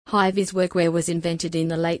High-vis workwear was invented in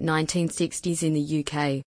the late 1960s in the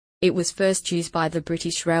UK. It was first used by the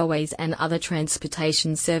British Railways and other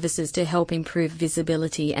transportation services to help improve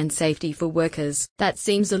visibility and safety for workers. That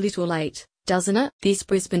seems a little late, doesn't it? This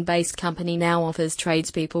Brisbane-based company now offers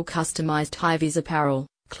tradespeople customised high-vis apparel,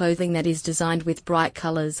 clothing that is designed with bright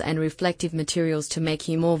colours and reflective materials to make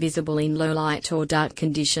you more visible in low light or dark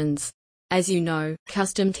conditions. As you know,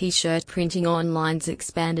 custom t-shirt printing online's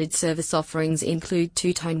expanded service offerings include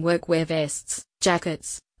two-tone workwear vests,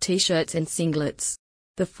 jackets, t-shirts and singlets.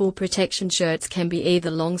 The full protection shirts can be either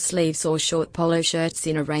long sleeves or short polo shirts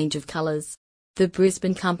in a range of colours. The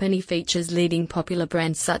Brisbane company features leading popular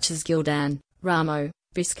brands such as Gildan, Ramo,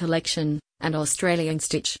 Vis Collection, and Australian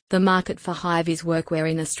Stitch. The market for high-vis workwear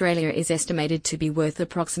in Australia is estimated to be worth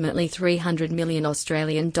approximately $300 million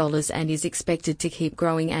Australian dollars and is expected to keep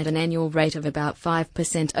growing at an annual rate of about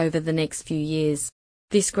 5% over the next few years.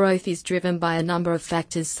 This growth is driven by a number of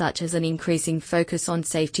factors such as an increasing focus on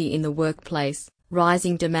safety in the workplace,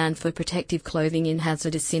 rising demand for protective clothing in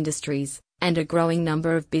hazardous industries, and a growing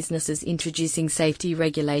number of businesses introducing safety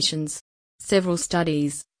regulations. Several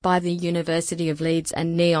studies, by the University of Leeds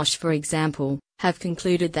and NIOSH for example, have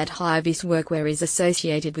concluded that high-vis workwear is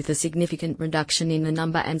associated with a significant reduction in the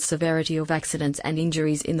number and severity of accidents and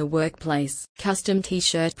injuries in the workplace. Custom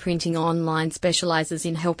t-shirt printing online specializes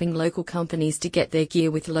in helping local companies to get their gear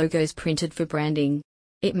with logos printed for branding.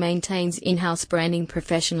 It maintains in-house branding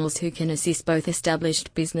professionals who can assist both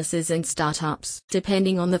established businesses and startups.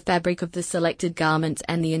 Depending on the fabric of the selected garments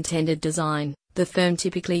and the intended design, the firm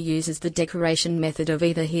typically uses the decoration method of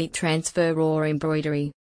either heat transfer or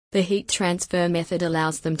embroidery. The heat transfer method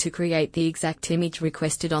allows them to create the exact image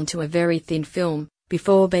requested onto a very thin film,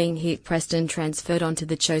 before being heat pressed and transferred onto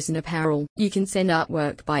the chosen apparel. You can send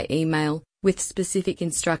artwork by email, with specific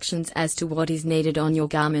instructions as to what is needed on your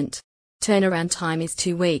garment. Turnaround time is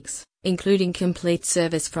 2 weeks, including complete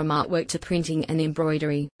service from artwork to printing and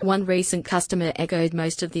embroidery. One recent customer echoed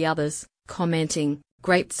most of the others, commenting,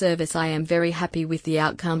 "Great service, I am very happy with the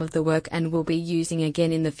outcome of the work and will be using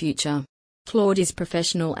again in the future." Claude is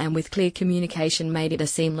professional and with clear communication made it a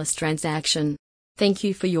seamless transaction. Thank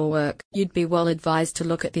you for your work. You'd be well advised to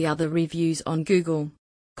look at the other reviews on Google.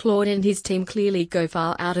 Claude and his team clearly go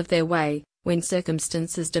far out of their way, when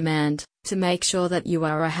circumstances demand, to make sure that you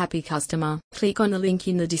are a happy customer. Click on the link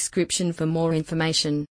in the description for more information.